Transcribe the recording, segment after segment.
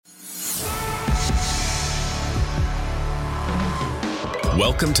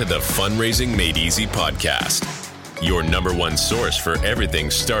Welcome to the Fundraising Made Easy podcast, your number one source for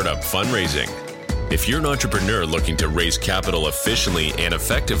everything startup fundraising. If you're an entrepreneur looking to raise capital efficiently and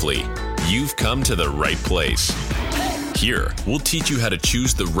effectively, you've come to the right place. Here, we'll teach you how to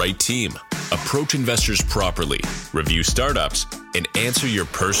choose the right team, approach investors properly, review startups, and answer your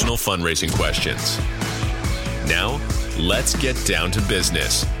personal fundraising questions. Now, let's get down to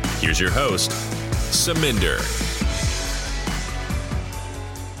business. Here's your host, Saminder.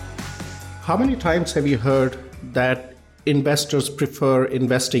 How many times have you heard that investors prefer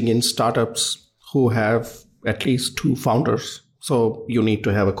investing in startups who have at least two founders? So you need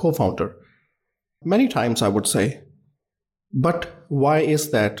to have a co-founder. Many times, I would say. But why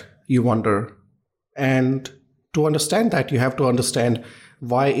is that, you wonder? And to understand that, you have to understand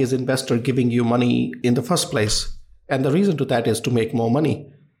why is investor giving you money in the first place? And the reason to that is to make more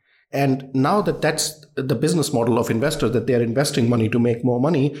money. And now that that's the business model of investors, that they're investing money to make more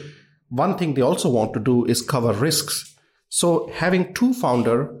money, one thing they also want to do is cover risks. So having two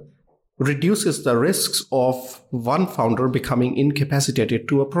founders reduces the risks of one founder becoming incapacitated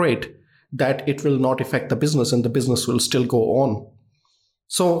to operate, that it will not affect the business and the business will still go on.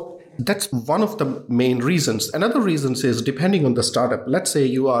 So that's one of the main reasons. Another reason is depending on the startup. Let's say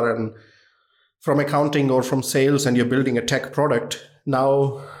you are from accounting or from sales and you're building a tech product.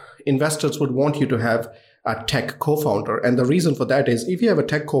 Now, investors would want you to have a tech co-founder. And the reason for that is if you have a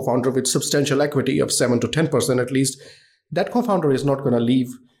tech co-founder with substantial equity of 7 to 10% at least, that co-founder is not going to leave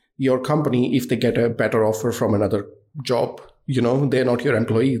your company if they get a better offer from another job. You know, they're not your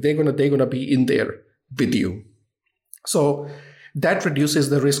employee. They're going to be in there with you. So that reduces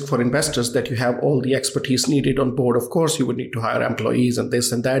the risk for investors that you have all the expertise needed on board. Of course, you would need to hire employees and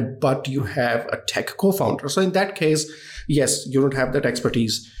this and that, but you have a tech co-founder. So in that case, yes, you don't have that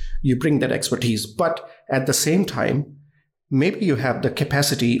expertise. You bring that expertise. But at the same time, maybe you have the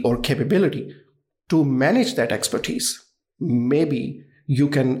capacity or capability to manage that expertise. Maybe you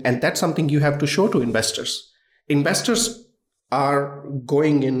can, and that's something you have to show to investors. Investors are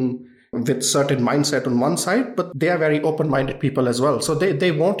going in with certain mindset on one side, but they are very open-minded people as well. So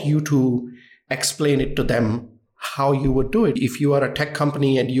they want you to explain it to them how you would do it. If you are a tech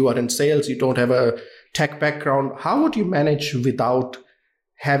company and you are in sales, you don't have a tech background, how would you manage without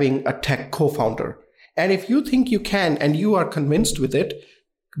having a tech co-founder? And if you think you can and you are convinced with it,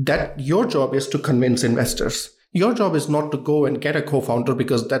 that your job is to convince investors. Your job is not to go and get a co-founder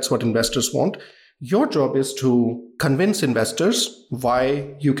because that's what investors want. Your job is to convince investors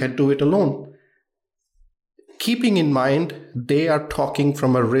why you can do it alone. Keeping in mind, they are talking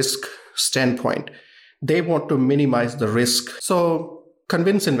from a risk standpoint. They want to minimize the risk. So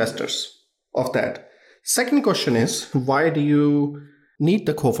convince investors of that. Second question is, why do you need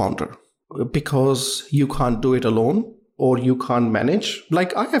the co-founder? Because you can't do it alone or you can't manage.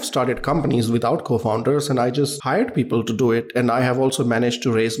 Like I have started companies without co-founders and I just hired people to do it. And I have also managed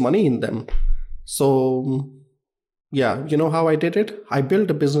to raise money in them. So yeah, you know how I did it? I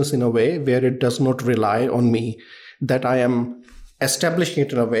built a business in a way where it does not rely on me, that I am establishing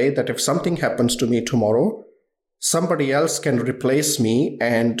it in a way that if something happens to me tomorrow, somebody else can replace me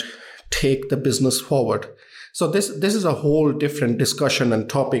and take the business forward. So this is a whole different discussion and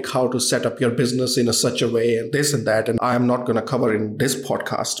topic, how to set up your business in such a way and this and that. And I am not going to cover in this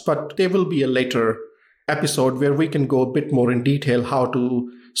podcast, but there will be a later episode where we can go a bit more in detail how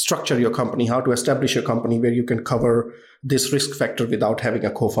to structure your company, how to establish your company where you can cover this risk factor without having a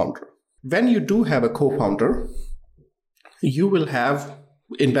co-founder. When you do have a co-founder, you will have,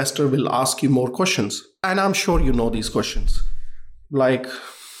 investor will ask you more questions. And I'm sure you know these questions. Like,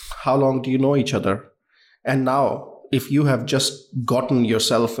 how long do you know each other? And now, if you have just gotten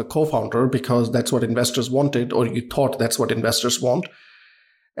yourself a co-founder because that's what investors wanted, or you thought that's what investors want,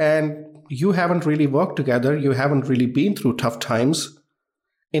 and you haven't really worked together, you haven't really been through tough times,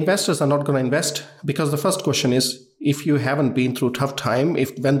 investors are not going to invest because the first question is, if you haven't been through tough time,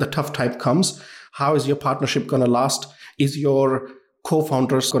 when the tough time comes, how is your partnership going to last? Is your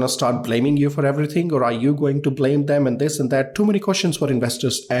co-founders going to start blaming you for everything, or are you going to blame them and this and that? Too many questions for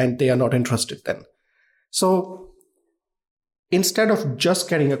investors and they are not interested then. So instead of just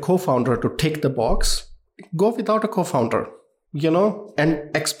getting a co-founder to tick the box, go without a co-founder,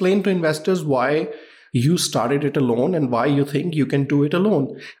 and explain to investors why you started it alone and why you think you can do it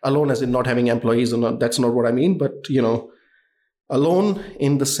alone. Alone as in not having employees, or not, that's not what I mean, but, alone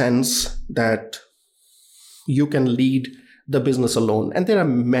in the sense that you can lead the business alone. And there are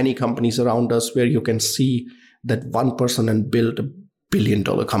many companies around us where you can see that one person and build a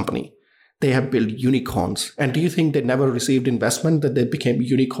billion-dollar company. They have built unicorns. And do you think they never received investment, that they became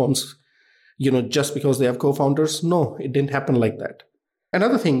unicorns, just because they have co-founders? No, it didn't happen like that.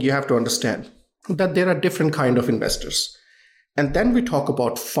 Another thing you have to understand that there are different kinds of investors. And then we talk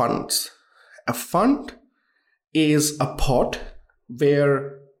about funds. A fund is a pot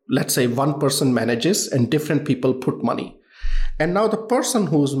where, let's say, one person manages and different people put money. And now the person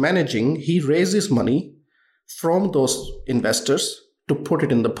who's managing, he raises money from those investors to put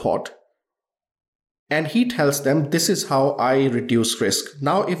it in the pot. And he tells them, this is how I reduce risk.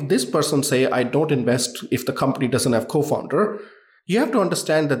 Now, if this person say, I don't invest if the company doesn't have co-founder, you have to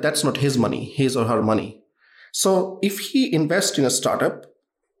understand that that's not his money, his or her money. So if he invests in a startup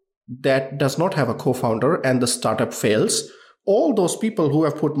that does not have a co-founder and the startup fails, all those people who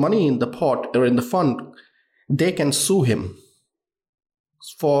have put money in the pot or in the fund, they can sue him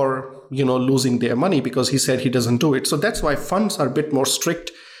for, losing their money because he said he doesn't do it. So that's why funds are a bit more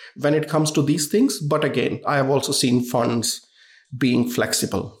strict when it comes to these things. But again, I have also seen funds being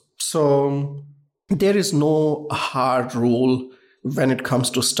flexible. So there is no hard rule when it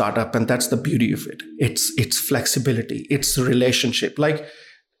comes to startup, and that's the beauty of it. It's flexibility, it's relationship. Like,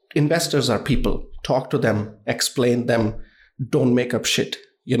 investors are people. Talk to them, explain them, don't make up shit,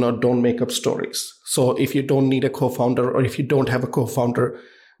 don't make up stories. So if you don't need a co-founder, or if you don't have a co-founder,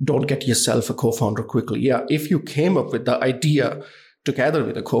 don't get yourself a co-founder quickly. Yeah, if you came up with the idea together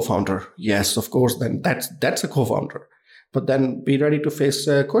with a co-founder, yes, of course, then that's a co-founder. But then be ready to face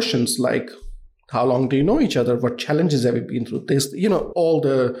questions like, how long do you know each other? What challenges have you been through? This, all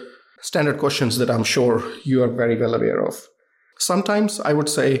the standard questions that I'm sure you are very well aware of. Sometimes I would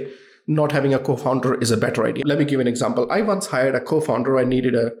say not having a co-founder is a better idea. Let me give you an example. I once hired a co-founder. I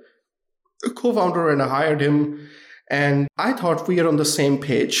needed a co-founder and I hired him. And I thought we are on the same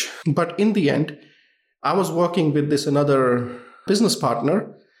page. But in the end, I was working with this another business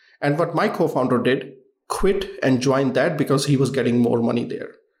partner. And what my co-founder did, quit and joined that because he was getting more money there.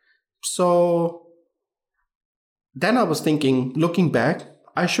 So then I was thinking, looking back,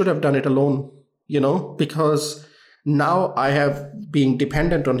 I should have done it alone, because now I have been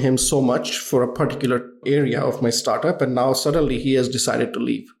dependent on him so much for a particular area of my startup. And now suddenly he has decided to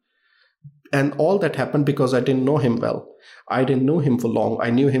leave. And all that happened because I didn't know him well. I didn't know him for long. I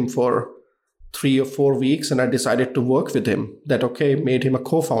knew him for 3 or 4 weeks and I decided to work with him. That, made him a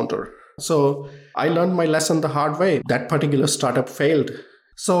co-founder. So I learned my lesson the hard way. That particular startup failed.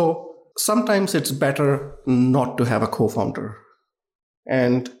 So sometimes it's better not to have a co-founder.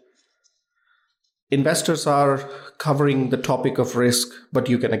 And investors are covering the topic of risk, but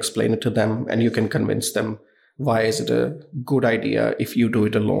you can explain it to them and you can convince them why is it a good idea if you do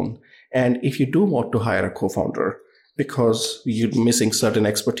it alone. And if you do want to hire a co-founder because you're missing certain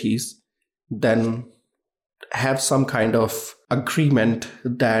expertise, then have some kind of agreement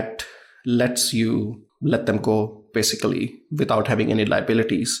that lets you let them go basically without having any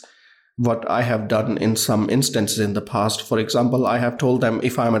liabilities. What I have done in some instances in the past, for example, I have told them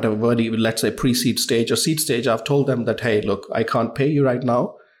if I'm at a very, let's say, pre-seed stage or seed stage, I've told them that, hey, look, I can't pay you right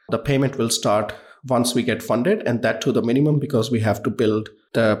now. The payment will start once we get funded, and that to the minimum because we have to build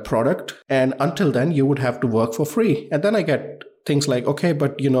the product. And until then, you would have to work for free. And then I get things like, okay,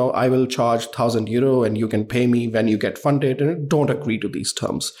 but I will charge €1,000 and you can pay me when you get funded. And don't agree to these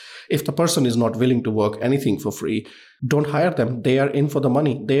terms. If the person is not willing to work anything for free, don't hire them. They are in for the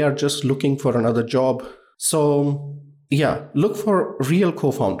money. They are just looking for another job. So yeah, look for a real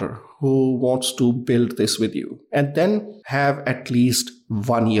co-founder who wants to build this with you. And then have at least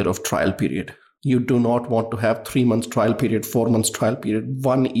 1 year of trial period. You do not want to have 3 months trial period, 4 months trial period,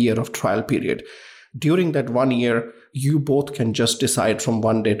 1 year of trial period. During that 1 year, you both can just decide from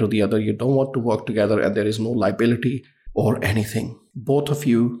one day to the other. You don't want to work together and there is no liability or anything. Both of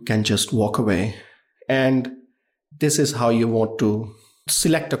you can just walk away. And this is how you want to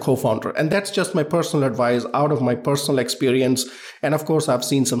select a co-founder. And that's just my personal advice out of my personal experience. And of course, I've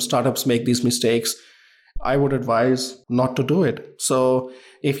seen some startups make these mistakes. I would advise not to do it. So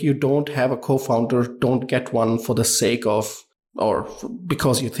if you don't have a co-founder, don't get one for the sake of, or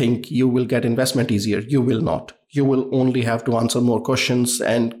because you think you will get investment easier. You will not. You will only have to answer more questions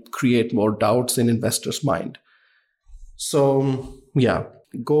and create more doubts in investors' mind. So yeah,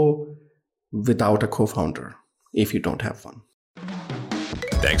 go without a co-founder if you don't have one.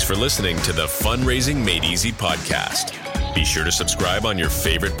 Thanks for listening to the Fundraising Made Easy podcast. Be sure to subscribe on your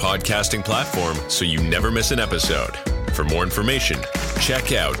favorite podcasting platform so you never miss an episode. For more information,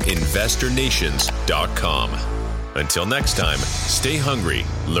 check out investornations.com. Until next time, stay hungry,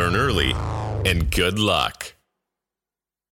 learn early, and good luck.